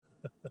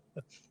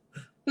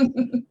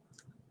1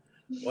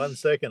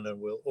 second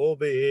and we'll all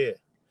be here.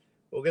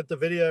 We'll get the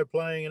video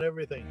playing and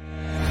everything.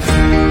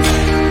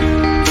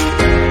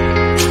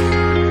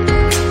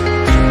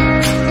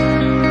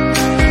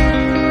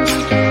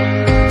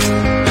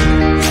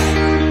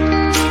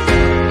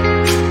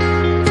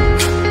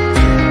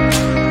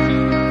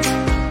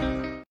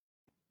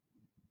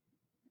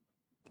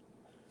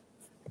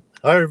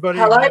 Hi, everybody.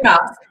 Hello,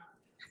 Mark.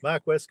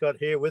 Mark Westcott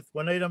here with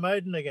Juanita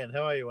Maiden again.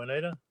 How are you,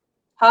 Juanita?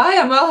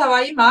 Hi, I'm well. How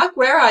are you, Mark?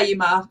 Where are you,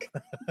 Mark?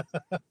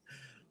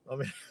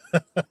 I'm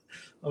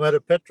at a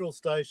petrol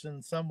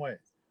station somewhere.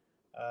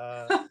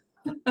 I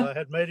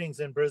had meetings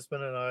in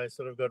Brisbane and I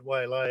sort of got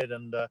waylaid,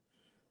 and I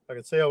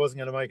could see I wasn't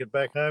going to make it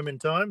back home in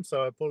time,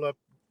 so I pulled up,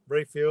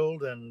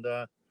 refueled, and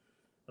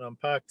I'm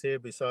parked here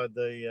beside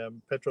the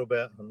petrol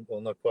bar.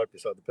 Well, not quite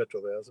beside the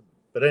petrol bars,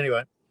 but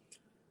anyway,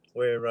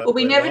 Well,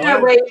 we we're never know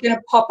live. where you're going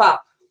to pop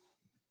up.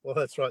 Well,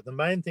 that's right. The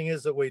main thing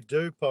is that we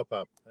do pop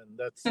up, and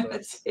that's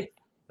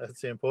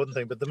the important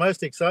thing. But the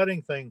most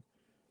exciting thing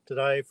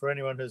today for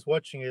anyone who's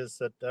watching is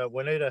that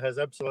Juanita has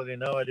absolutely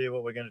no idea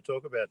what we're going to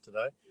talk about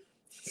today.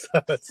 So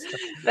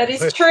that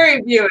is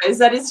true, viewers.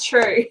 That is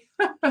true.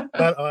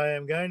 But I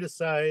am going to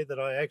say that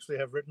I actually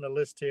have written a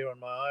list here on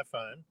my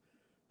iPhone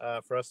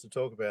for us to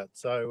talk about.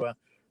 So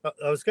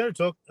I was going to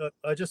talk.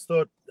 I just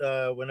thought,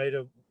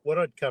 Juanita, what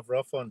I'd cover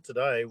off on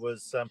today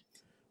was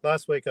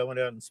last week I went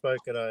out and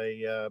spoke at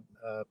a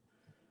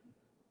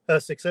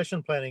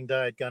succession planning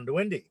day at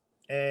Goondiwindi.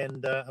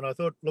 And I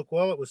thought, look,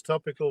 while it was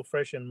topical,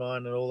 fresh in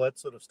mind and all that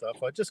sort of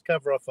stuff, I'd just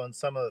cover off on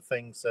some of the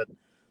things that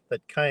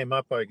came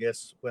up, I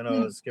guess, when I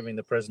was giving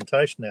the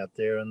presentation out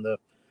there. And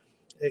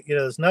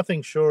there's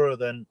nothing surer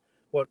than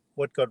what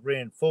got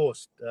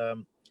reinforced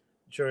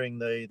during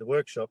the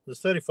workshop. There's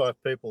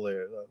 35 people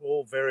there,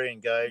 all very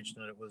engaged,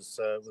 and it was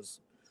a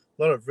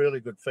lot of really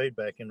good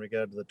feedback in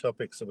regard to the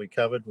topics that we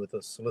covered with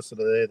the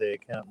solicitor there, the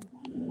accountant,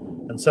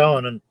 and so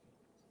on.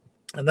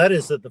 And that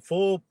is that the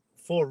four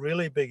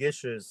really big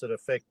issues that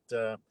affect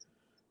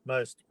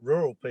most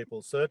rural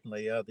people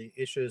certainly are the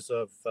issues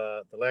of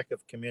the lack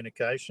of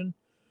communication.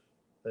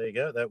 There you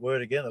go, that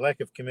word again, the lack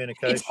of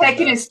communication. It's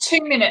taken us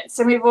 2 minutes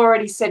and we've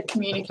already said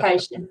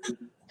communication.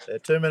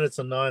 2 minutes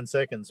and 9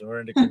 seconds and we're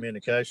into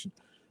communication.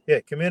 Yeah,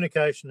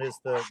 communication is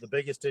the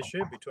biggest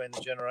issue between the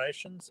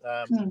generations.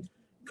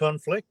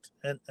 Conflict,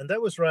 and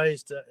that was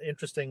raised,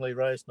 interestingly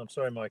raised, and I'm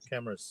sorry my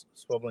camera's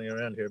swobbling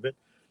around here a bit.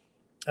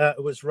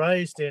 It was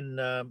raised in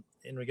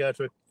regard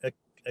to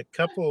a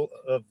couple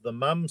of the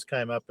mums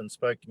came up and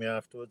spoke to me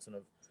afterwards, and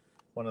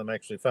one of them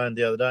actually phoned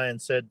the other day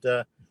and said,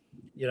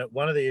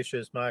 one of the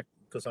issues, Mark,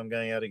 because I'm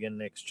going out again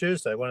next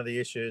Tuesday, one of the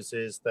issues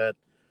is that,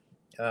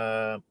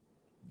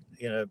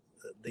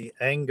 the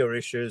anger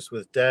issues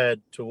with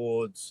dad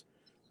towards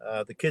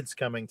the kids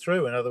coming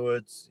through. In other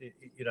words,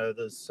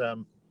 there's,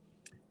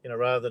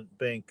 rather than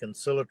being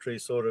conciliatory,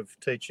 sort of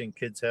teaching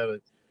kids how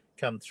to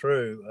come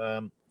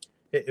through,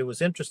 it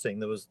was interesting.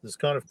 There was this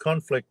kind of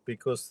conflict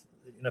because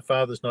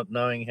father's not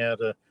knowing how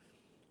to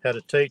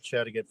teach,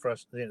 how to get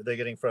frustrated. They're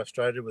getting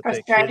frustrated with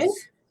their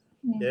kids.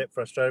 Yeah,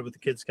 frustrated with the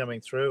kids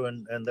coming through,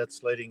 and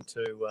that's leading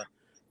to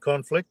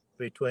conflict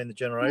between the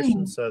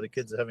generations. So the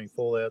kids are having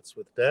fallouts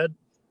with dad.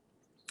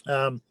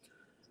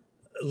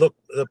 Look,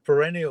 the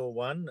perennial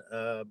one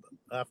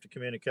after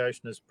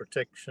communication is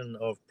protection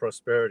of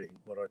prosperity,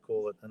 what I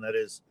call it, and that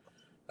is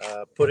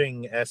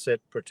putting asset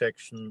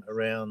protection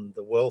around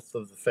the wealth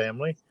of the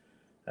family.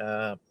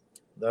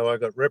 Though I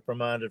got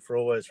reprimanded for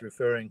always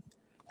referring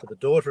to the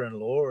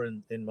daughter-in-law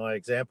in my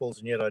examples,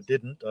 and yet I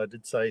didn't. I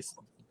did say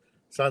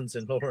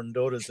sons-in-law and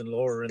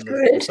daughters-in-law are in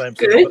the same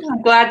sort of.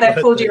 I'm glad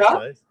they pulled you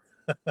up.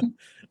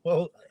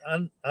 Well,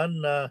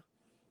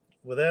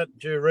 without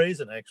due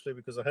reason, actually,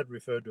 because I had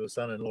referred to a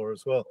son-in-law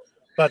as well.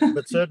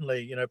 But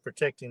certainly,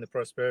 protecting the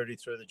prosperity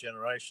through the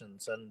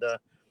generations. And there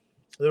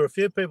were a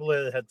few people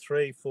there that had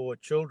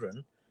 3-4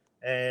 children,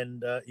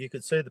 and you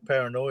could see the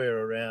paranoia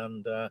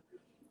around.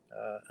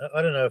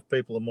 I don't know if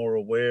people are more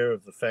aware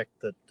of the fact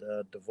that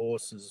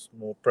divorce is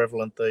more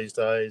prevalent these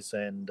days,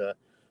 and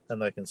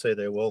they can see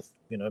their wealth,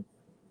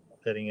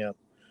 heading out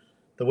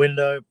the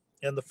window.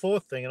 And the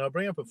fourth thing, and I'll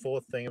bring up a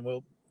fourth thing,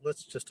 and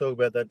let's just talk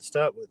about that to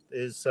start with,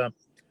 is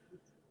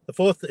the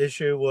fourth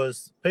issue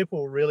was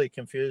people were really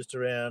confused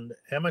around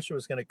how much it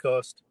was going to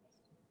cost,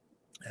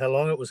 how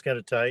long it was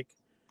going to take,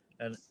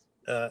 and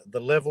the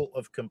level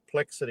of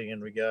complexity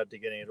in regard to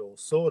getting it all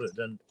sorted.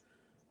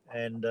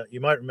 And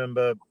you might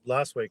remember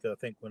last week, I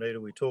think,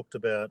 Juanita, we talked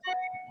about,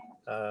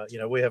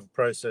 we have a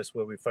process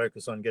where we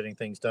focus on getting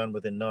things done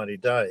within 90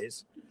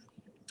 days.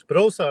 But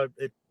also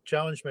it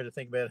challenged me to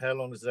think about how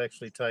long does it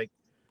actually take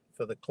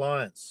for the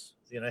clients,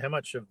 how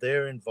much of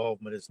their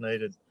involvement is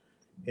needed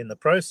in the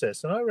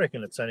process. And I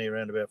reckon it's only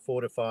around about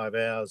 4 to 5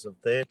 hours of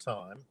their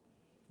time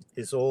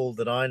is all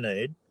that I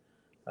need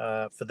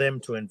for them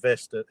to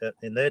invest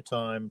in their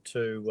time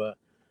to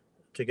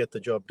get the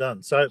job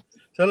done. So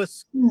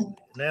let's,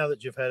 now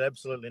that you've had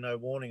absolutely no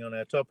warning on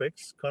our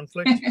topics,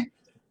 conflict,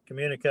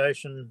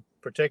 communication,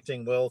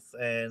 protecting wealth,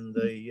 and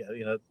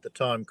the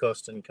time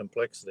cost and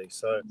complexity.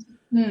 So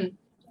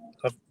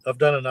I've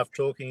done enough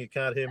talking. You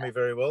can't hear me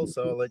very well,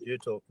 so I'll let you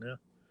talk now.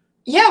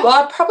 Yeah,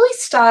 well, I'd probably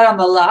start on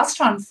the last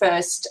one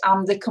first,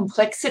 the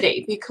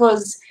complexity,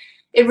 because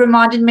it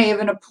reminded me of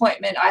an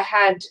appointment I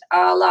had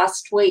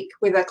last week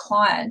with a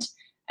client.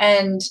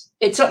 And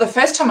it's not the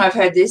first time I've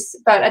heard this,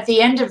 but at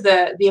the end of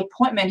the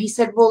appointment, he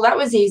said, well, that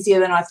was easier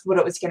than I thought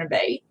it was going to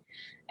be.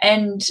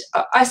 And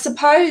I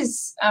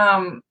suppose,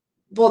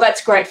 well,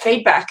 that's great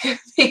feedback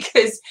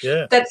because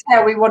that's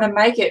how we want to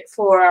make it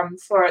for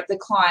the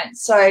client.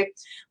 So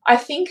I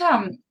think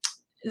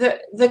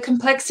the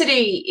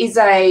complexity is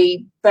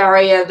a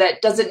barrier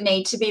that doesn't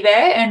need to be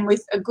there, and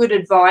with a good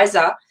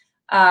advisor,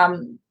 a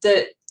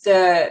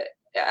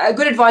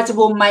good advisor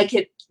will make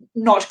it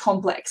not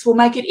complex. Will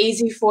make it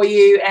easy for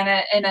you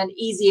and an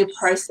easier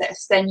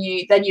process than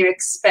you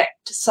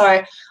expect.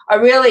 So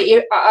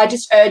I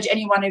just urge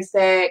anyone, if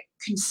they're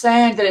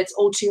concerned that it's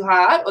all too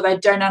hard or they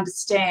don't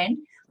understand,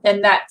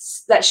 then that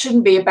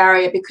shouldn't be a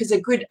barrier, because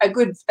a good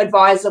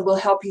advisor will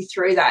help you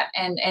through that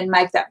and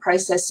make that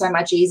process so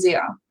much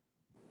easier.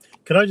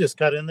 Can I just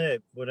cut in there,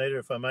 Juanita,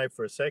 if I may,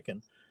 for a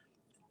second?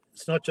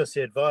 It's not just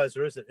the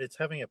advisor, is it? It's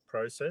having a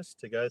process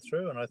to go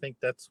through, and I think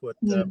that's what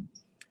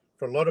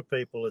for a lot of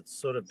people it's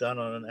sort of done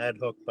on an ad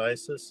hoc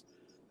basis.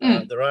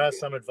 There are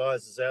some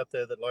advisors out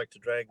there that like to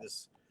drag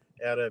this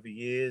out over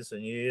years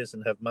and years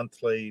and have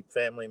monthly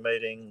family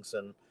meetings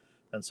and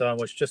so on,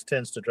 which just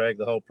tends to drag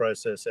the whole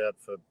process out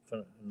for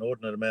an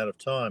inordinate amount of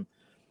time.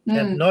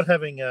 And not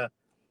having I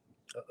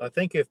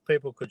think if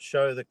people could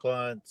show the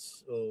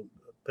clients or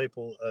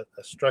people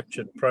a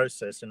structured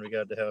process in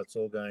regard to how it's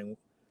all going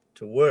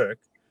to work,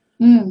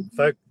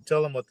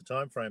 tell them what the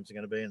timeframes are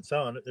going to be and so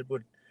on, it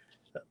would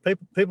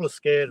people are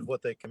scared of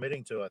what they're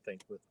committing to, I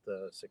think, with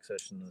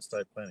succession and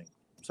estate planning.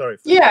 Sorry.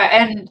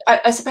 And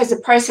I suppose the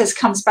process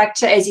comes back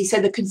to, as you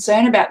said, the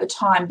concern about the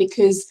time,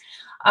 because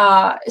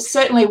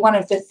certainly one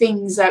of the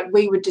things that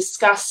we would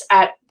discuss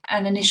at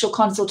an initial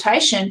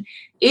consultation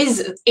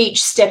is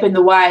each step in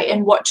the way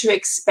and what to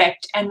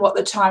expect and what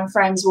the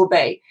timeframes will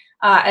be,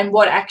 and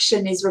what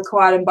action is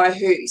required and by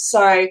who.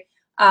 So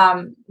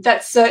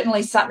that's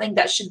certainly something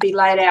that should be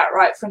laid out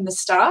right from the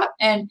start.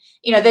 And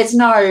there's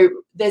no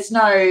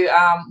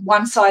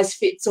one size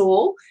fits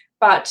all,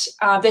 but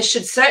there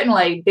should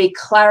certainly be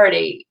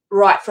clarity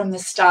right from the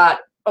start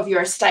of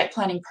your estate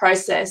planning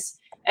process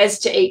as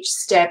to each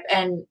step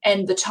and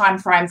the time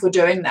frame for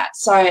doing that.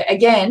 So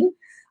again,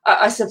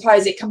 I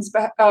suppose it comes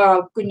back.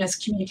 Oh goodness,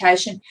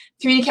 communication,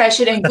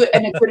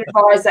 and a good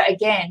advisor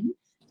again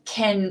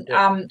can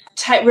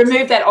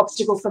remove that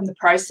obstacle from the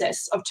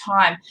process of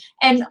time.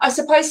 And I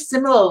suppose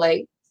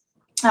similarly,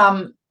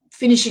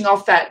 finishing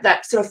off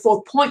that sort of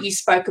fourth point you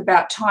spoke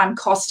about, time,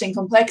 cost, and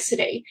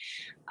complexity.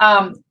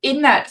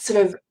 In that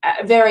sort of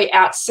very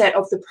outset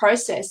of the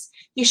process,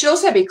 you should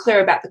also be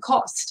clear about the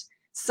cost.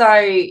 So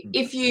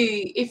if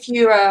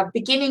you are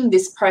beginning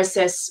this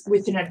process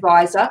with an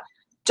advisor,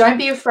 don't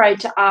be afraid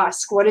to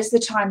ask, what is the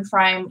time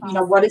frame?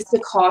 What is the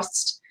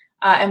cost?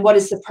 And what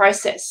is the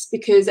process?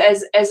 Because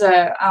as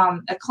a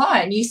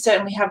client, you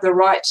certainly have the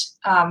right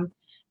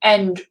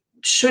and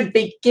should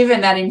be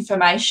given that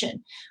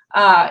information.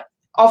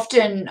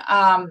 Often,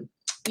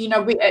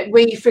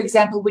 we, for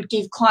example, would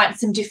give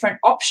clients some different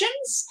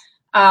options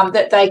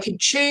that they could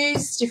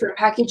choose, different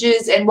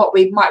packages, and what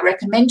we might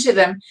recommend to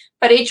them.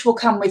 But each will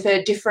come with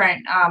a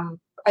different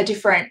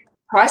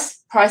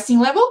pricing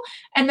level,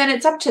 and then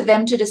it's up to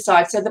them to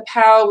decide. So the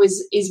power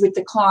is with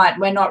the client.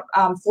 We're not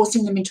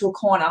forcing them into a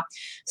corner.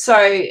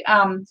 So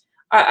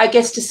I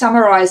guess to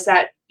summarize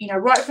that,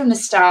 right from the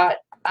start,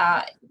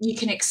 you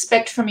can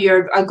expect from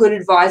a good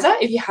advisor,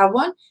 if you have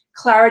one,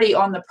 clarity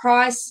on the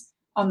price,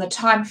 on the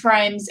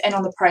timeframes, and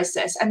on the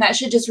process. And that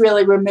should just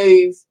really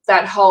remove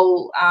that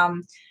whole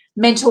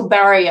mental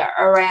barrier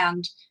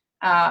around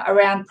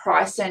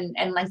price and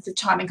length of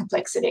time and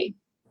complexity.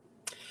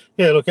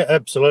 Yeah, look,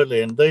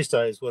 absolutely. And these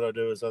days, what I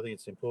do is I think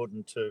it's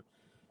important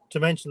to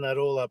mention that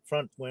all up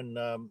front when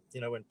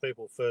when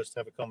people first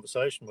have a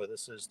conversation with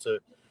us, is to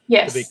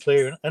be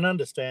clear and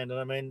understand. And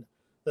I mean,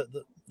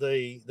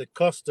 the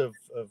cost of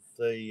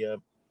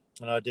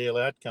an ideal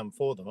outcome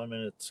for them. I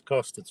mean, it's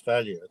cost, it's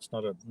value. It's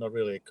not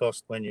really a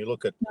cost when you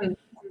look at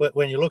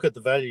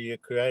the value you're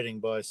creating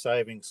by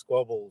saving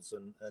squabbles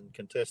and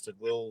contested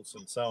wills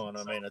and so on.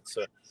 I mean, it's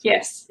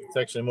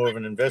actually more of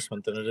an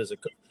investment than it is a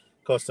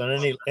cost on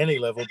any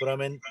level. But I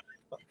mean,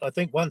 I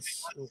think one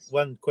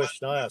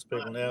question I ask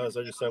people now is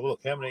I just say, well,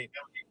 look, how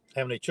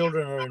many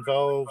children are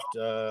involved?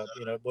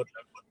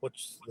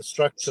 What's the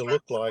structure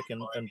look like?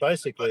 And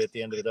basically, at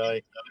the end of the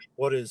day,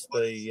 what is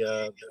the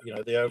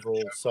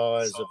overall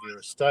size of your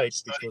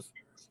estate? Because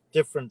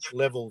different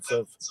levels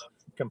of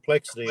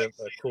complexity are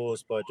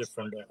caused by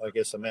different, I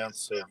guess,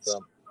 amounts of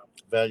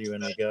value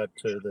in regard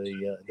to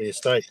the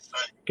estate.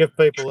 Give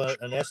people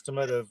an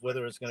estimate of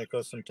whether it's going to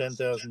cost them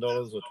 $10,000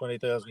 or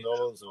 $20,000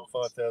 or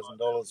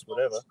 $5,000,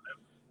 whatever.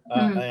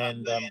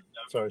 And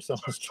sorry,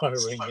 someone's trying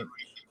to ring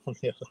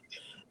me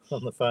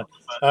on the phone.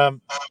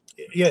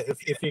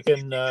 If you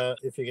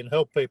can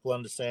help people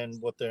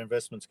understand what their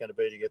investment's going to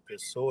be to get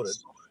this sorted,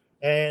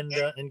 and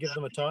give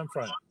them a time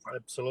frame.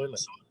 Absolutely.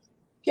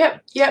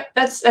 Yep,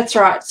 that's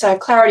right. So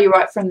clarity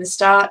right from the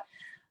start.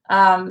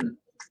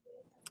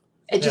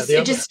 It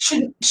just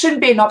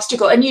shouldn't be an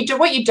obstacle. And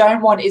what you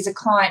don't want is a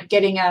client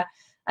getting a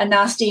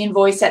nasty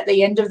invoice at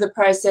the end of the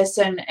process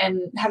and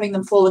having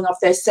them falling off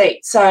their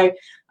seat. So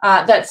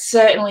that's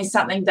certainly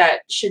something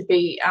that should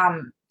be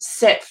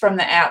set from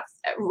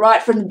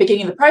right from the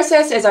beginning of the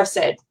process. As I've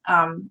said,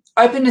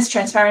 openness,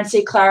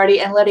 transparency, clarity,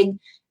 and letting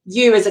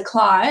you as a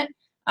client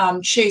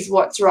choose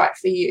what's right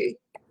for you.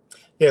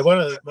 Yeah, one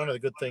of the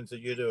good things that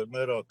you do at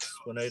Murdoch's,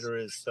 Juanita,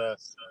 is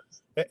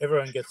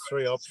everyone gets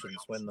three options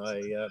when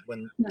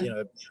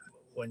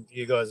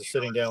you guys are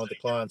sitting down with the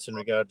clients in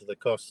regard to the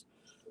costs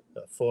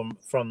from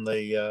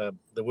the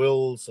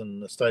wills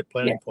and estate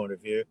planning point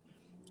of view,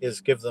 is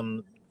give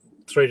them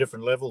three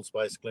different levels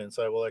basically, and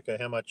say, well, okay,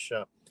 how much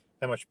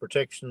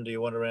protection do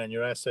you want around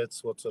your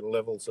assets? What sort of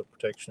levels of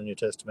protection in your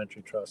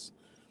testamentary trust,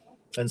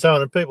 and so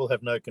on. And people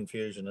have no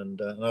confusion,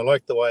 and I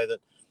like the way that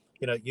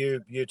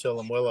you tell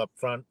them well up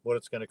front what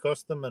it's going to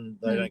cost them, and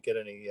they don't get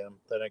any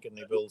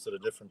bills that are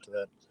different to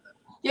that.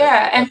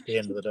 And at the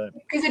end of the day,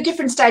 because at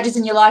different stages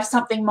in your life,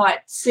 something might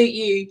suit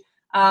you,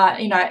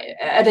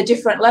 at a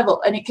different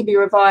level, and it can be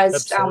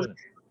revised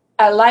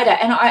later.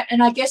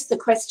 And I guess the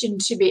question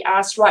to be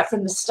asked right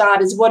from the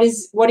start is, what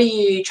are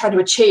you trying to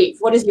achieve?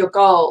 What is your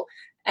goal?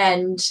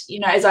 And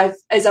as I've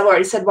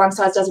already said, one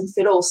size doesn't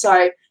fit all.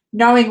 So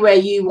knowing where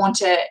you want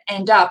to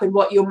end up and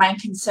what your main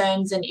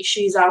concerns and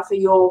issues are for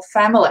your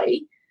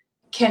family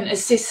can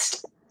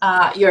assist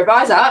your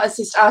advisor,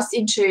 assist us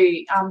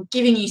into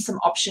giving you some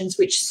options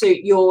which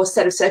suit your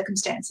set of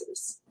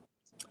circumstances.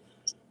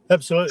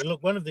 Absolutely.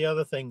 Look, one of the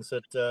other things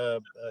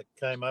that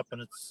came up,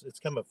 and it's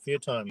come up a few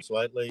times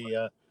lately,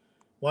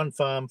 one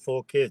farm,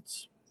 4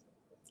 kids.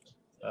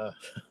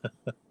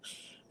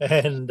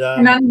 And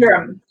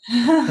conundrum.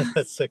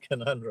 That's a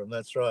conundrum.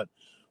 That's right.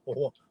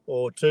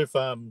 Or 2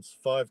 farms,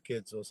 5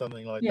 kids, or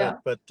something like that.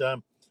 But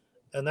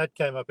and that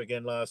came up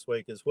again last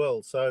week as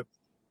well. So,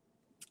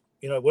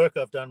 work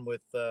I've done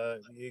with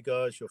you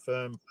guys, your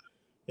firm,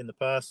 in the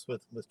past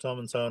with Tom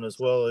and so on as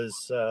well,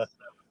 is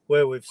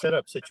where we've set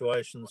up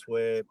situations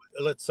where,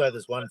 let's say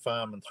there's 1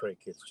 farm and 3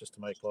 kids, just to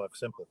make life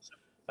simple,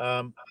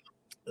 and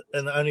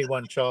only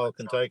one child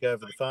can take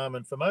over the farm.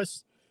 And for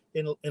most,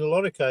 in a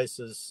lot of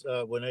cases,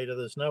 Juanita,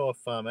 there's no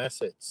off-farm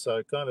assets,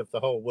 so kind of the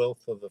whole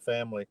wealth of the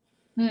family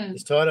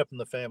is tied up in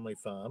the family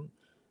farm.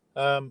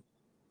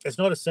 It's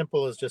not as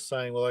simple as just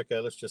saying, well, okay,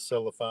 let's just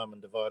sell the farm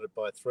and divide it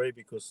by 3,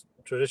 because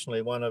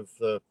traditionally one of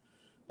the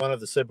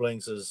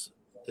siblings has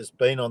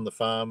been on the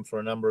farm for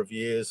a number of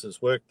years,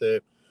 has worked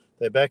their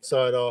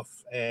backside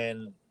off,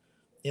 and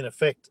in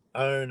effect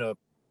own a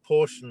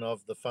portion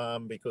of the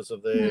farm because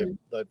of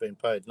they've been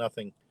paid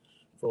nothing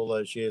for all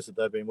those years that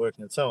they've been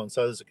working and so on.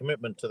 So there's a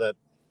commitment to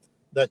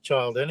that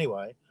child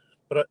anyway.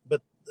 But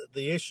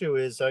the issue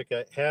is,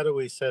 okay, how do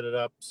we set it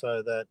up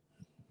so that,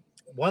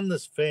 one,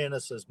 there's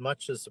fairness as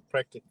much as it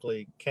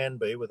practically can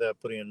be without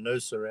putting a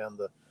noose around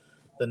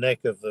the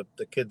neck of the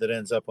kid that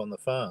ends up on the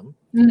farm,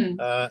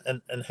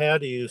 and how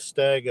do you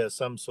stagger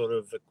some sort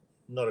of,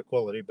 not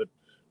equality, but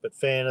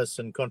fairness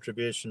and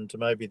contribution to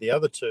maybe the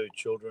other 2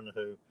 children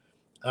who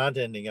aren't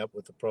ending up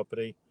with the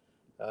property?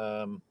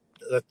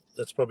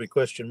 That's probably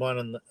question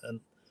 1. And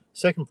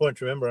second point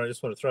to remember, I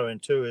just want to throw in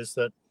too, is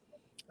that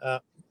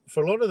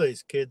for a lot of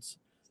these kids,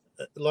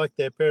 like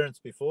their parents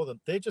before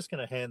them, they're just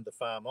going to hand the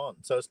farm on.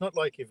 So it's not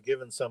like you've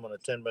given someone a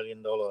 $10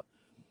 million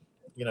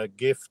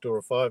gift, or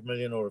a $5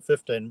 million or a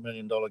 $15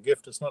 million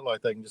gift. It's not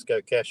like they can just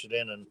go cash it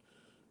in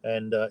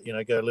and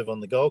go live on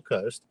the Gold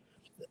Coast.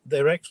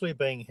 They're actually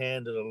being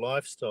handed a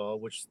lifestyle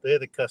which they're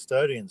the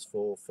custodians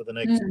for the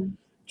next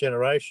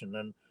generation.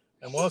 And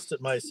whilst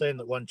it may seem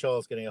that one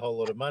child's getting a whole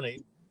lot of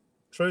money,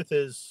 truth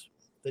is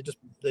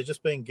they're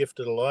just being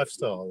gifted a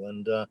lifestyle,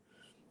 and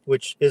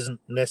which isn't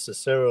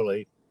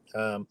necessarily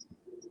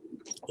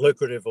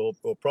lucrative or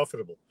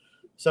profitable.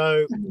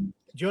 So do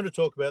you want to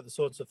talk about the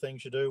sorts of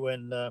things you do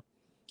when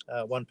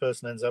one of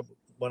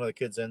the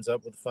kids ends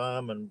up with a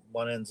farm, and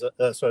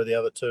the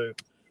other 2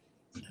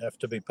 have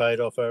to be paid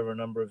off over a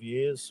number of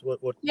years?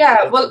 What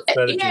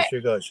strategies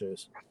you guys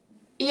use?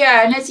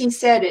 Yeah, and as you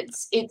said,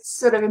 it's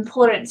sort of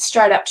important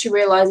straight up to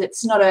realise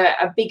it's not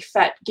a big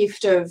fat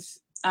gift of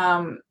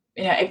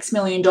X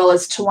million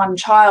dollars to one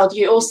child.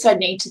 You also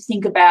need to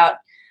think about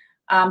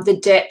the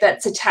debt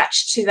that's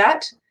attached to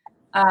that,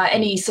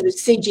 any sort of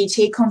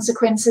CGT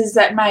consequences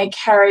that may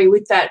carry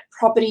with that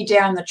property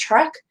down the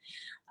track.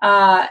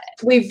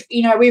 We've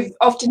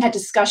often had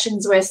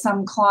discussions where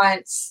some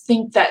clients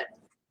think that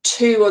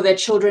 2 of their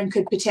children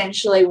could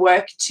potentially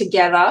work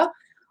together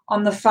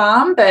on the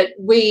farm, but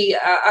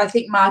I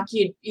think, Mark,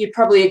 you'd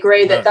probably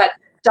agree that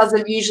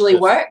doesn't usually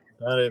work.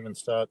 Don't even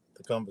start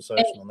the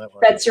conversation on that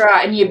one. That's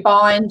right, and you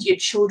bind your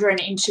children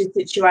into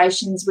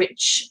situations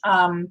which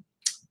in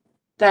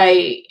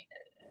our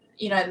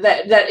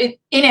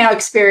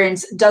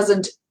experience,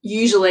 doesn't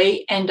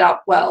usually end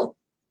up well.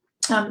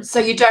 So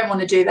you don't want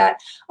to do that.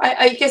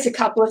 I guess a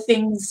couple of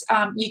things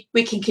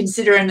we can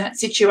consider in that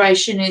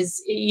situation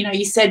is,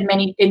 you said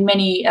in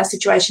many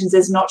situations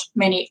there's not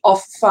many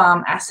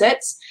off-farm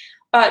assets,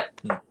 but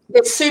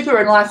there's super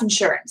and life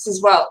insurance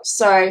as well.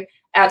 So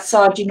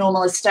outside your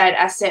normal estate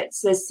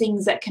assets, there's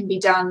things that can be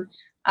done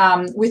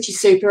with your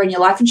super and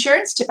your life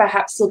insurance to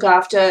perhaps look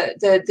after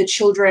the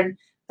children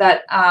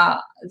that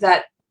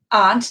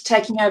aren't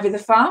taking over the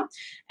farm.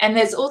 And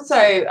there's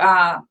also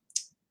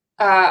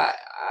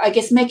I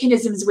guess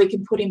mechanisms we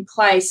can put in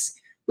place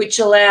which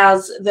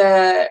allows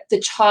the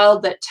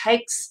child that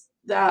takes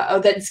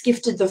that's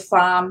gifted the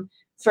farm,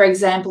 for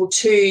example,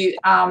 to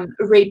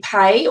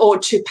repay or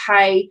to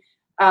pay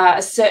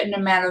a certain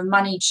amount of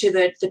money to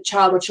the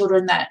child or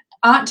children that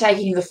aren't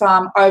taking the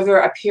farm over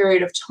a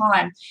period of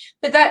time.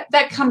 But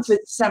that comes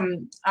with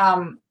some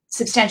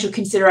substantial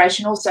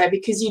consideration also,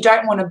 because you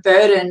don't want to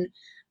burden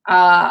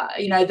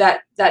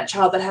that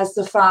child that has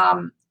the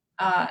farm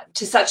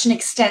to such an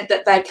extent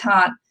that they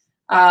can't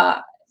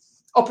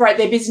operate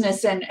their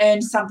business and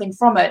earn something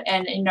from it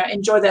and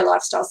enjoy their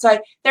lifestyle. So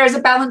there is a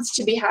balance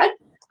to be had.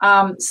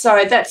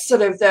 So that's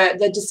sort of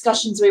the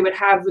discussions we would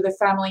have with a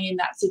family in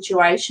that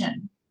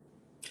situation.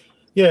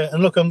 Yeah,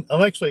 and look, I'm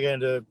actually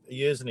going to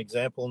use an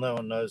example. No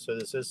one knows who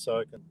this is, so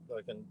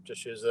I can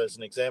just use it as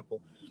an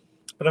example.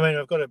 But I mean,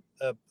 I've got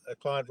a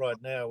client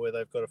right now where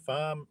they've got a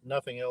farm,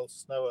 nothing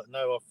else, no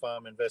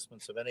off-farm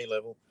investments of any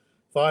level,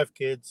 5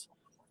 kids.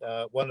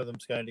 One of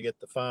them's going to get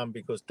the farm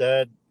because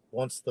Dad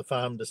wants the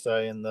farm to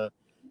stay in the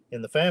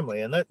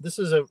family, and this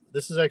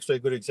is actually a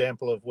good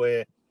example of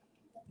where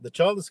the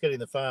child that's getting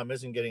the farm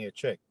isn't getting a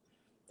check;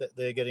 that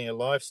they're getting a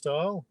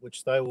lifestyle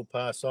which they will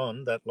pass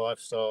on that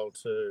lifestyle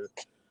to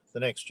the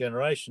next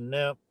generation.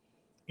 Now,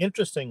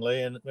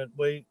 interestingly, and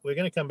we're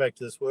going to come back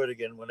to this word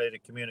again, Juanita,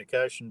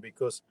 communication,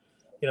 because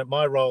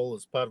my role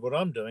as part of what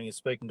I'm doing is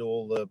speaking to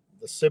all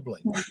the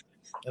siblings,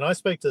 and I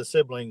speak to the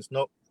siblings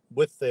not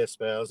with their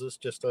spouses,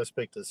 just I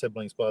speak to the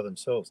siblings by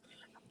themselves.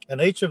 And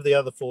each of the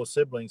other 4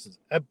 siblings is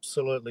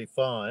absolutely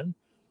fine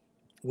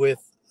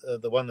with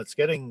the one that's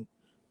getting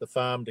the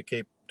farm to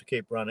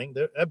keep running.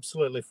 They're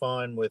absolutely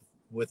fine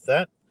with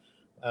that.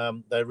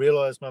 They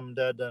realise Mum and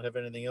Dad don't have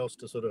anything else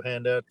to sort of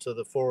hand out to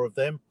the 4 of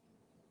them.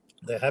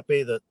 They're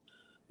happy that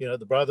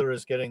the brother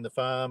is getting the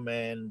farm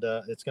and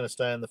it's going to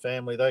stay in the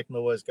family. They can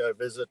always go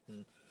visit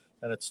and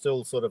it's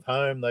still sort of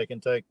home. They can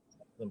take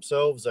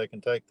themselves. They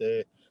can take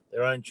their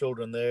own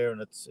children there,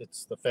 and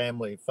it's the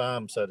family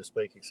farm, so to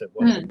speak, except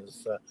one of them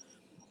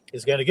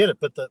is going to get it.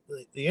 But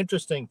the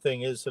interesting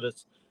thing is that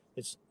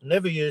it's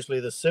never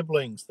usually the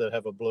siblings that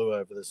have a blue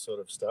over this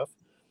sort of stuff.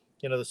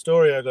 The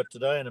story I got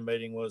today in a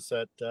meeting was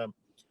that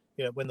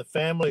when the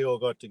family all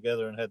got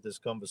together and had this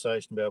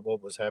conversation about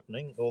what was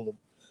happening, all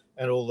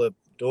the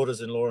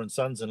daughters-in-law and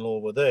sons-in-law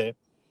were there.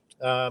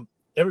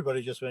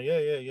 Everybody just went,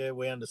 yeah,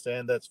 we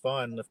understand, that's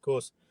fine. And of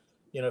course,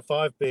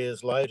 5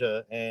 beers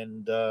later,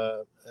 and 2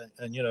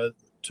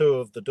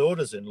 of the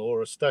daughters-in-law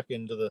are stuck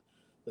into the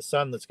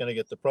son that's going to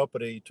get the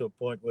property, to a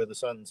point where the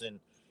son's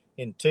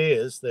in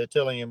tears. They're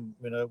telling him,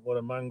 what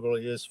a mongrel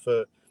he is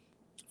for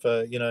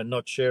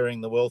not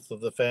sharing the wealth of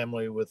the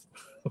family with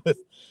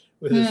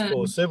his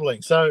 4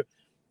 siblings. So,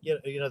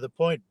 the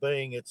point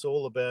being, it's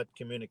all about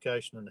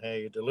communication and how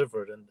you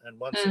deliver it. And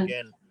once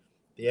again,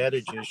 the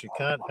adage is you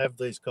can't have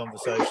these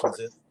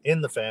conversations in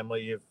the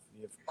family. You've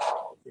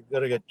got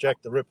to get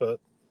Jack the Ripper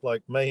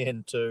like me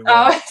into.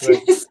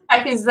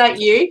 Is that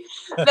you?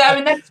 I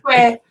mean, that's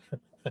where.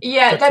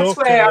 Yeah, that's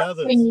where I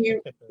think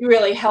you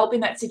really help in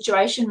that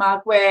situation,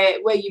 Mark, where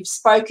you've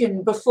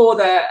spoken before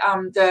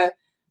the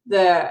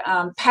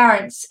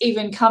parents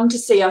even come to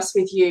see us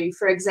with you,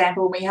 for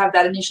example. We have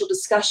that initial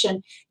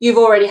discussion. You've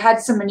already had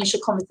some initial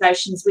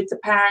conversations with the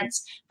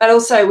parents, but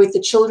also with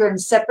the children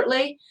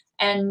separately.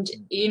 And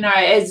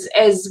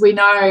as we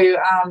know,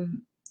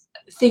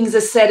 things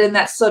are said in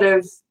that sort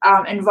of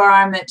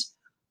environment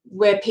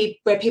where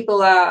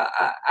people are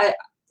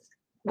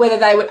whether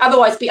they would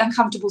otherwise be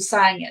uncomfortable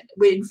saying it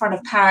in front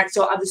of parents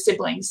or other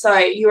siblings. So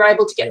you're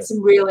able to get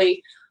some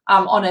really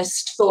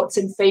honest thoughts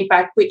and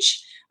feedback,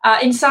 which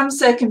in some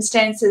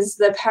circumstances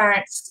the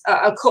parents,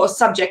 of course,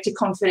 subject to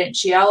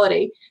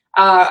confidentiality,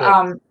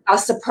 are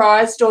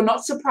surprised or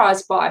not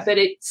surprised by, but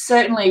it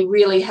certainly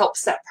really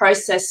helps that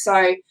process.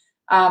 So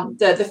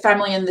the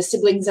family and the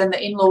siblings and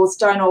the in-laws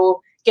don't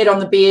all get on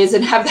the beers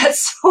and have that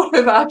sort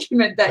of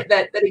argument,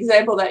 that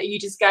example that you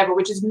just gave,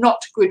 which is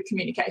not good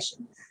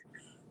communication.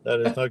 That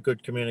is not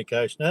good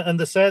communication. And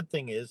the sad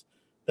thing is,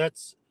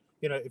 that's,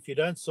 if you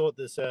don't sort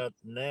this out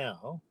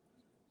now,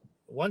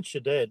 once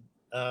you're dead,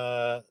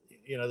 the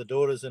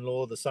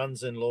daughters-in-law, the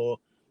sons-in-law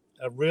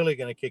are really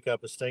going to kick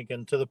up a stink,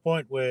 and to the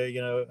point where,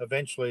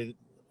 eventually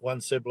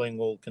one sibling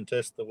will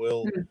contest the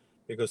will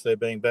because they're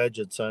being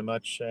badgered so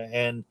much,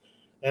 and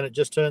it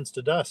just turns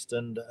to dust,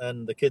 and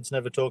the kids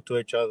never talk to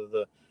each other.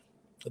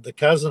 The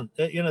cousin,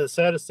 the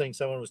saddest thing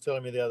someone was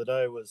telling me the other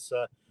day was,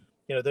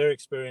 their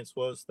experience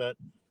was that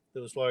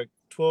there was like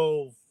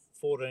 12,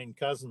 14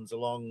 cousins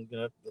along,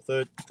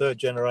 the third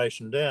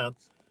generation down,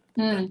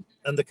 Mm.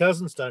 And the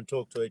cousins don't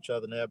talk to each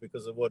other now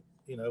because of what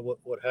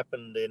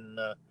happened in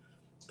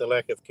the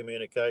lack of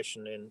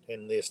communication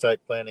in the estate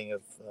planning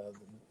of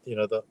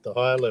the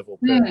higher level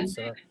parents.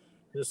 And I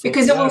just thought,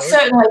 Because it will wow,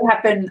 certainly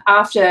happen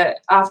after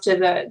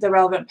the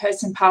relevant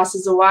person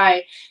passes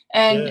away.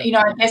 And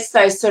yeah, I guess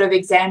those sort of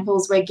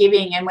examples we're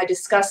giving and we're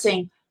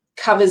discussing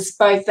covers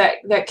both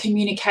that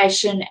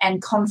communication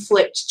and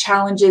conflict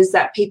challenges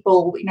that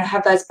people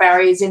have those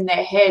barriers in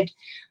their head.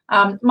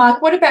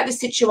 Mike, what about the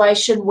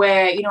situation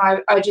where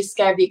I just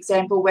gave the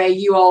example where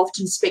you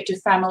often speak to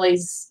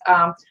families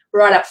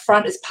right up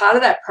front as part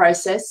of that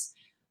process?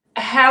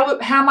 How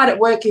might it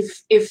work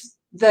if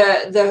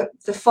the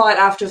fight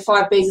after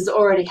 5Bs has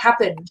already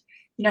happened?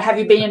 Have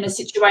you been in a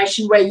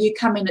situation where you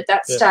come in at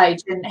that yeah, stage,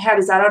 and how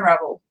does that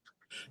unravel?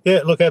 yeah.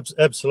 Look,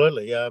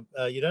 absolutely.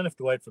 You don't have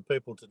to wait for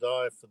people to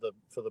die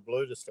for the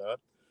blue to start.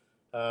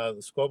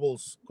 The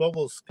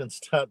squabbles can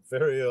start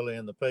very early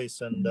in the piece,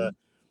 and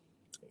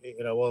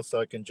whilst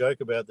I can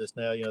joke about this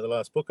now, the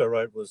last book I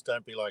wrote was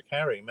 "Don't Be Like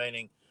Harry,"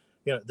 meaning,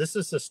 this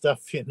is the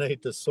stuff you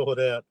need to sort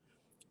out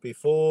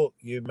before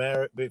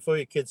before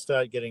your kids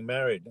start getting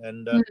married,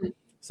 and Mm.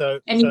 so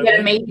And you so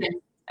get when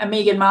a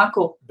Meghan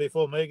Markle.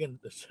 before Megan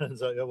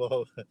turns out,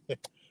 well,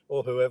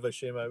 or whoever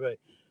she may be,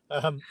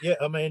 yeah,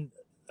 I mean,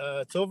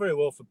 it's all very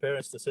well for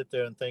parents to sit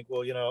there and think,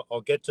 well,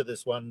 I'll get to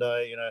this one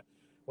day,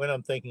 when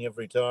I'm thinking of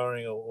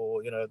retiring,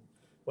 or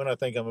when I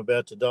think I'm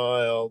about to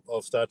die,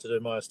 I'll start to do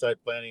my estate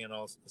planning and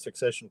I'll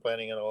succession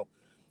planning, and I'll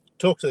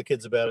talk to the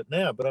kids about it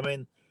now. But I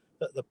mean,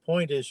 the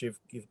point is, you've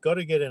got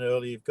to get in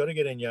early, you've got to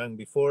get in young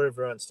before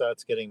everyone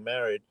starts getting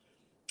married,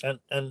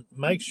 and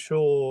make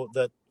sure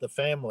that the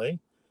family,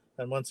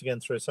 and once again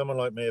through someone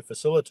like me, a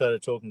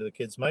facilitator talking to the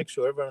kids, make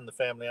sure everyone in the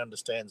family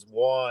understands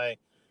why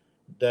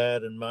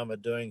dad and mum are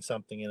doing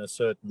something in a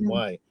certain Mm.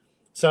 way,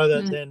 so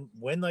that Mm. then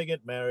when they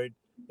get married,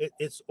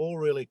 it's all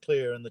really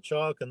clear, and the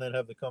child can then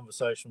have the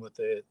conversation with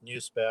their new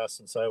spouse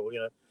and say,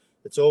 well,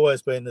 it's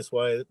always been this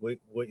way.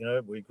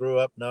 We grew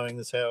up knowing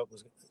this, how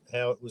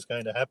it was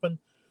going to happen,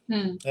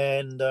 Mm.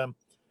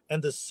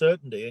 and the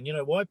certainty.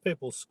 And why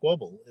people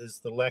squabble is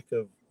the lack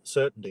of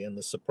certainty and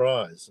the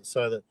surprise.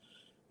 So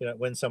that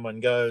when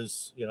someone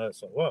goes,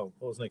 it's like, well,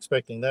 I wasn't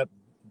expecting that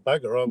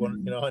bugger. I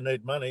want, I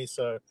need money,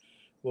 so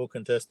we'll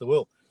contest the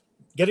will.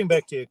 Getting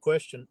back to your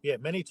question, yeah,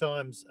 many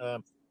times,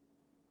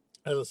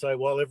 as I say,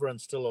 while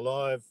everyone's still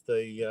alive,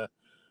 the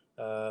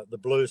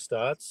blue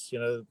starts.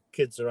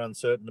 Kids are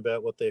uncertain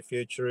about what their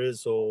future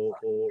is, or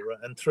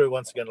and through,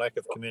 once again, lack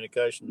of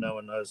communication, no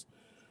one knows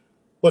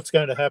what's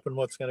going to happen,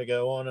 what's going to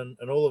go on,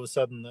 and all of a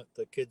sudden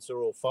the kids are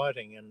all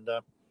fighting. And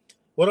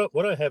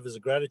what I have is a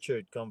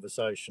gratitude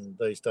conversation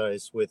these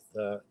days with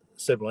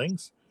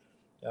siblings.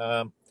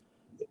 Um,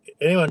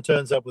 Anyone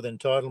turns up with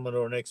entitlement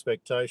or an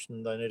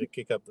expectation, they need to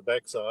kick up the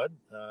backside.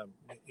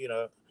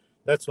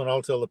 That's when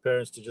I'll tell the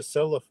parents to just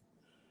sell the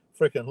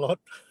freaking lot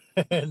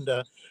and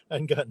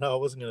go. No, I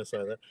wasn't going to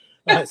say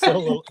that.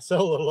 Sell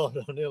the lot.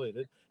 I nearly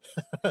did.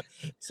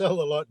 Sell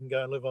the lot and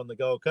go and live on the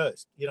Gold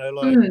Coast.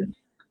 Mm.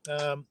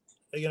 Um,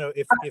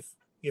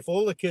 if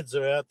all the kids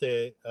are out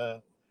there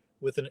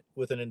with an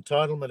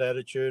entitlement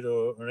attitude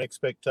or an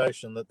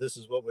expectation that this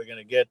is what we're going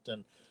to get,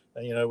 and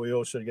we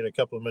all should get a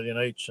couple of million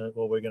each,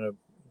 or we're going to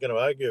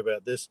argue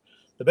about this.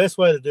 The best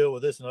way to deal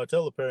with this, and I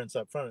tell the parents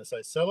up front, and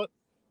say, sell it.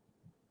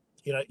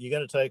 You're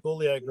going to take all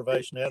the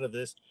aggravation out of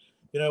this.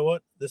 You know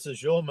what? This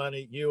is your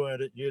money. You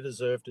earned it. You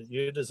deserved it.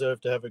 You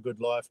deserve to have a good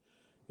life.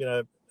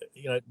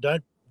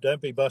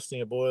 Don't be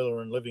busting a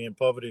boiler and living in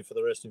poverty for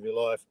the rest of your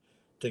life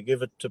to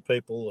give it to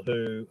people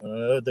who, I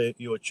know they're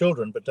your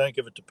children, but don't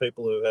give it to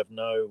people who have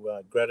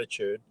no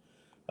gratitude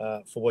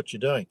for what you're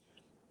doing.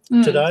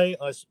 Mm. Today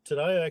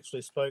I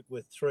actually spoke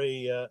with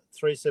three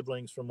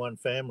siblings from one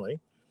family,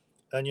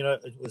 and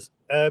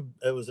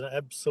it was an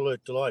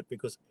absolute delight,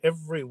 because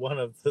every one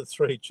of the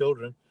three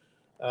children,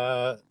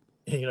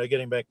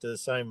 getting back to the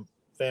same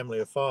family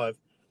of five,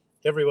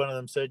 every one of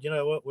them said, you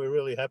know what, we're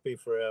really happy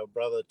for our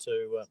brother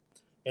to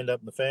end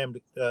up in the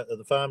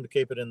farm, to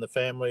keep it in the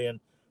family,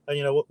 and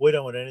we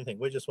don't want anything.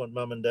 We just want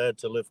mum and dad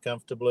to live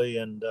comfortably,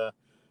 and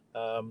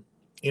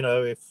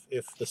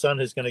if the son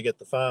who's going to get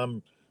the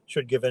farm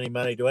should give any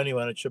money to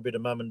anyone, it should be to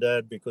mum and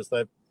dad, because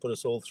they've put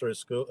us all through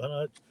school.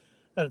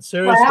 And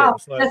seriously, Wow,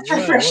 it's like, that's wow,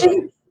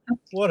 refreshing.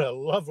 what a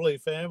lovely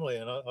family.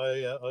 And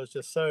I was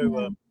just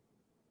so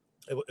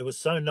it was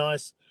so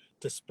nice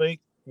to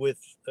speak with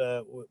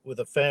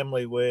a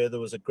family where there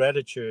was a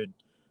gratitude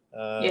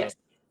uh, Yes.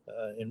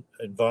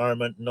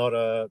 environment, not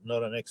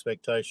an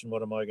expectation.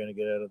 What am I going to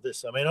get out of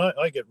this? I mean,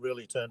 I get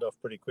really turned off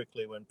pretty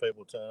quickly when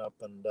people turn up,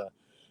 and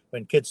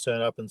when kids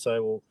turn up and say,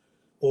 well,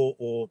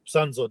 or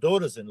sons or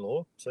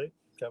daughters-in-law, see,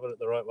 covered it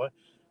the right way,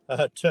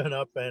 turn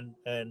up and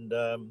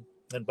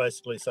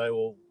basically say,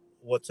 well,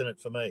 what's in it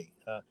for me?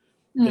 It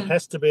Mm.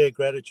 has to be a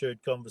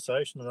gratitude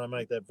conversation, and I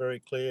make that very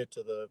clear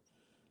to the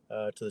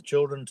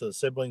children, to the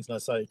siblings, and I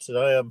say,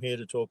 today I'm here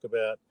to talk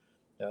about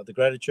the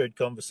gratitude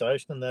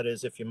conversation, and that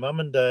is, if your mum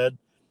and dad,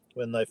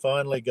 when they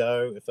finally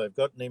go, if they've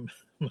got any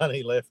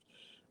money left,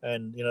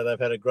 and they've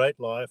had a great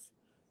life,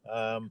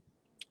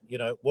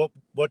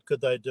 what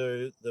could they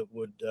do that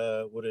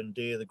would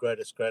endear the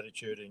greatest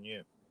gratitude in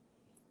you?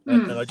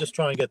 And I just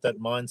try and get that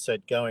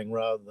mindset going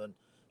rather than,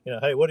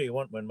 hey, what do you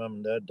want when mum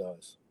and dad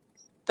dies?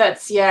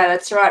 That's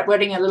right.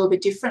 Wording a little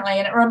bit differently,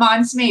 and it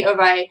reminds me of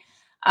a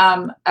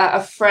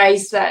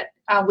phrase that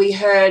we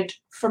heard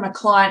from a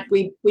client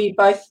we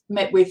both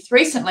met with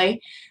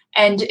recently,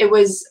 and it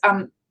was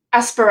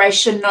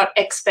aspiration, not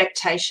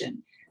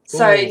expectation.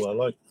 So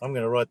I'm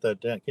going to write that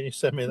down. Can you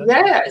send me that?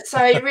 Yeah.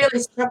 So it really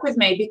struck with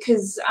me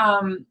because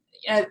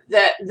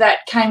that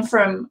came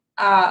from,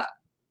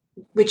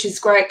 which is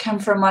great, came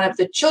from one of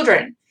the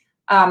children,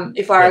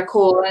 if I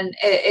recall, and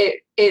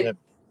it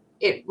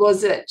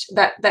was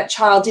that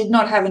child did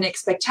not have an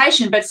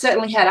expectation, but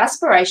certainly had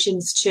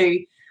aspirations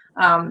to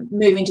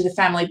move into the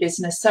family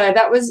business. So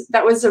that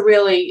was a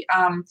really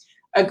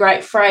a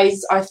great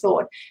phrase, I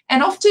thought.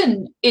 And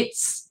often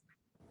it's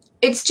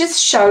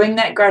just showing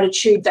that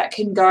gratitude that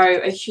can go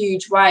a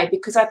huge way,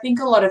 because I think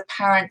a lot of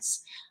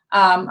parents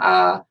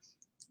are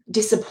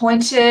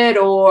disappointed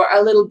or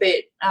a little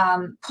bit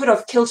put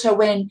off kilter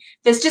when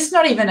there's just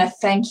not even a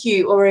thank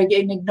you or an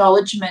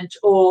acknowledgement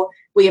or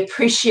we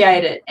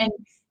appreciate it. And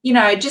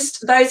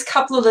just those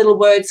couple of little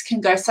words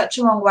can go such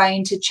a long way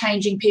into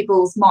changing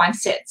people's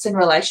mindsets and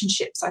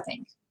relationships, I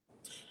think.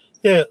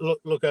 Yeah,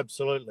 look,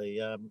 absolutely.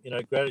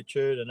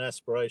 Gratitude and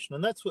aspiration,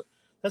 and that's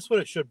what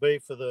it should be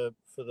for the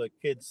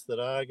kids that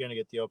are going to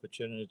get the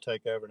opportunity to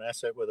take over an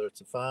asset, whether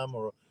it's a farm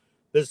or a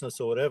business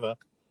or whatever.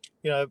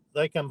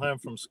 They come home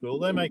from school,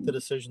 they make the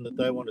decision that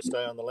they want to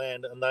stay on the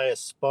land, and they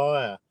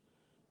aspire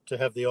to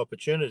have the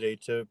opportunity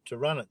to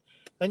run it.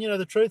 And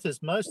the truth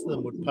is, most of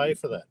them would pay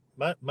for that.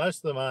 Most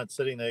of them aren't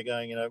sitting there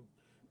going,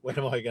 when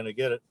am I going to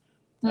get it?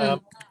 I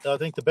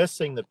think the best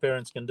thing that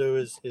parents can do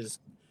is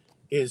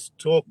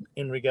talk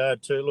in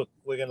regard to, look,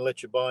 we're going to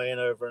let you buy in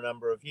over a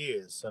number of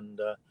years, and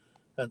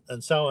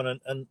so on,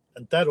 and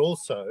that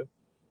also,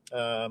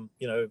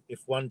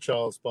 if one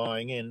child's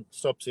buying in,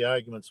 stops the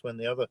arguments when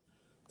the other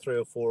 3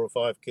 or 4 or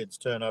 5 kids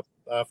turn up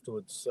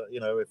afterwards.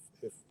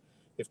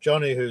 If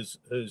Johnny, who's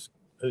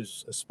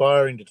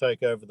aspiring to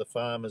take over the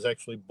farm, has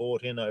actually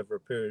bought in over a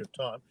period of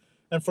time,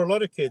 and for a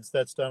lot of kids,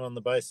 that's done on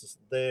the basis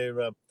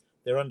that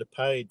they're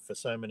underpaid for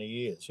so many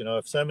years. I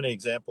have so many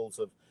examples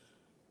of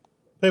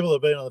people that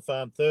have been on the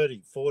farm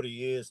 30, 40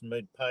 years and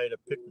been paid a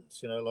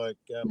pittance.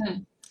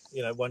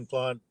 One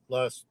client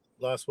last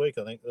week,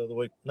 I think,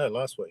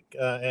 last week,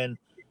 and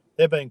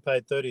they're being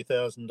paid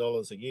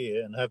 $30,000 a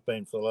year and have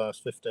been for the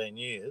last 15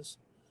 years.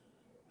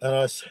 And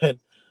I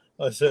said,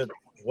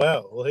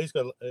 wow, well, he's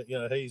got,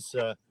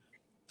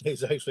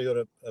 he's actually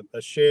got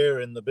a share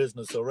in the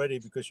business already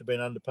because you've been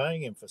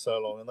underpaying him for so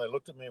long. And they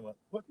looked at me and went,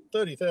 what,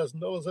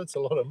 $30,000? That's a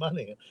lot of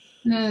money.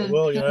 Said,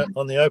 well,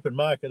 on the open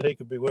market, he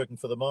could be working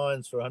for the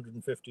mines for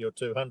 150 or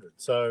 200.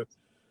 So,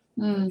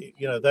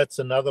 that's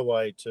another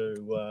way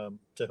to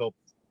help,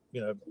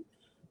 to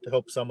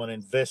help someone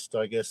invest,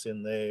 I guess,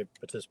 in their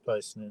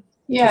participation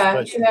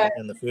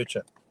in the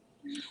future.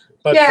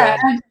 But,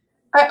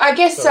 I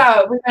guess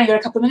we've only got a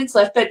couple of minutes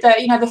left, but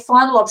the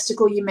final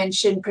obstacle you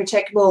mentioned,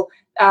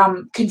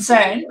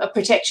 concern or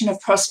protection of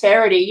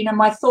prosperity.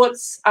 My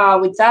thoughts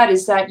with that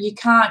is that you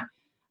can't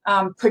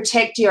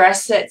protect your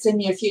assets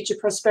and your future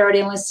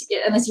prosperity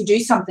unless you do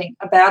something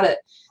about it.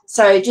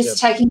 So just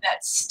taking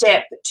that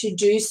step to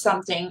do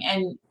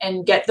something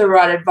and get the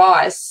right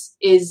advice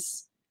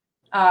is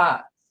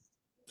going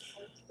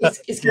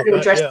to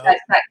address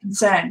that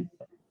concern.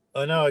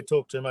 I know I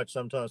talk too much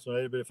sometimes,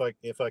 but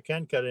if I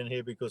can cut in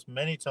here, because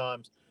many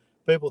times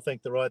people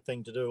think the right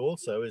thing to do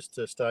also is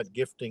to start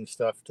gifting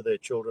stuff to their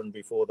children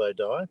before they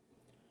die,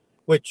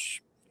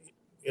 which,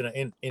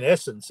 in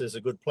essence is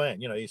a good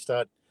plan. You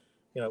start,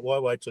 why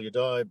wait till you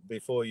die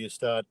before you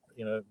start,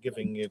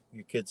 giving your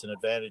kids an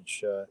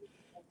advantage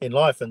in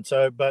life. And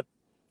so, but,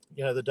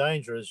 the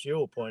danger, as you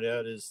will point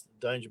out, is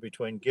the danger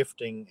between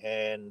gifting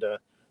and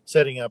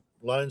setting up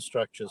loan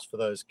structures for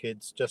those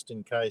kids just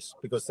in case,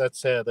 because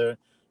that's the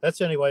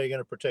only way you're going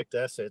to protect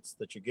assets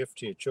that you gift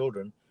to your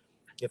children,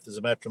 if there's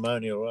a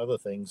matrimonial or other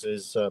things,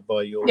 is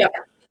by your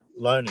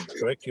loaning,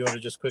 correct? You want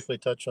to just quickly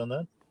touch on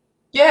that?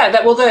 Yeah,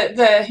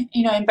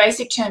 in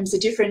basic terms, the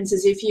difference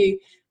is if you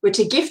were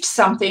to gift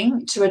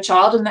something to a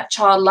child and that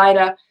child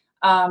later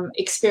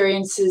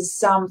experiences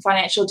some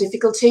financial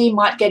difficulty,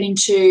 might get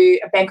into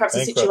a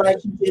bankruptcy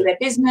situation due to their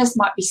business,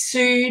 might be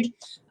sued,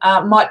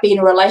 might be in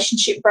a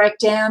relationship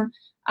breakdown.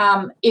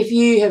 If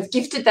you have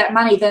gifted that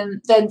money,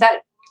 then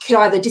that could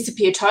either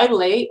disappear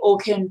totally or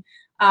can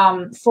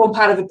form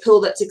part of a pool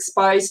that's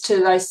exposed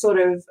to those sort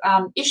of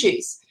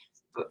issues.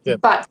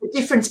 But the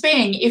difference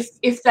being,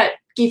 if that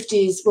gift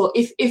is,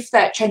 if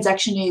that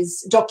transaction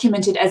is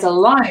documented as a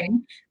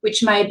loan,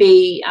 which may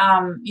be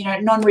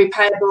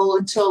non-repayable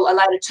until a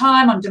later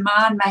time on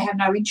demand, may have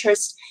no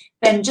interest,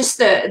 then just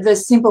the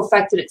simple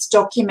fact that it's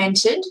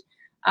documented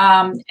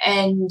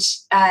and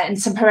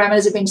some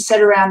parameters have been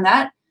set around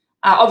that,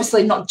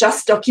 obviously not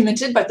just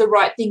documented, but the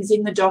right things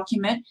in the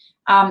document,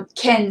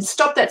 can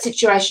stop that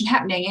situation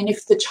happening. And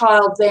if the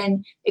child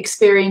then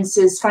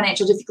experiences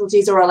financial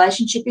difficulties or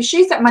relationship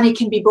issues, that money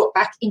can be brought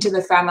back into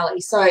the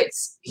family. So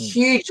it's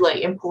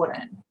hugely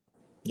important.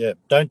 Yeah,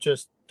 don't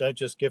just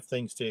give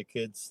things to your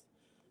kids.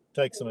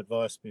 Take some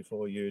advice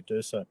before you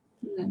do so.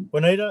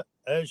 Juanita,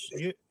 as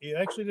you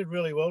actually did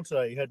really well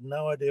today. You had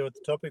no idea what the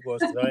topic was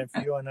today, and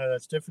for you, I know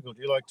that's difficult.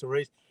 You like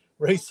to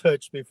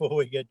research before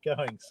we get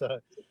going.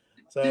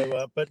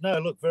 But no,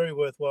 look, very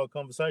worthwhile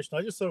conversation.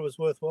 I just thought it was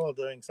worthwhile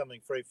doing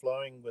something free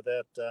flowing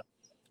without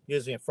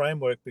using a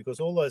framework, because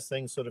all those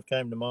things sort of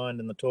came to mind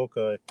in the talk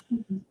I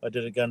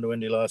did at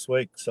Gundawindi last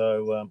week.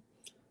 So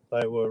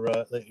they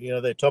were,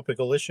 they're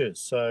topical issues.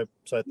 So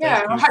thank you.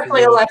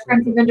 Hopefully all our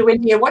friends in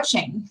Gundawindi are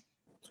watching.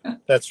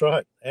 That's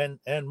right, and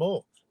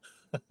more.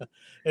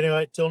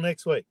 Anyway, till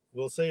next week.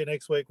 We'll see you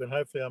next week when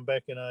hopefully I'm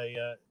back in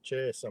a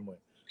chair somewhere.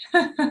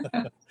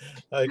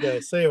 Okay,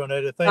 see you,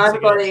 Juanita. Thanks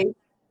again. Buddy.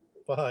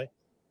 Bye.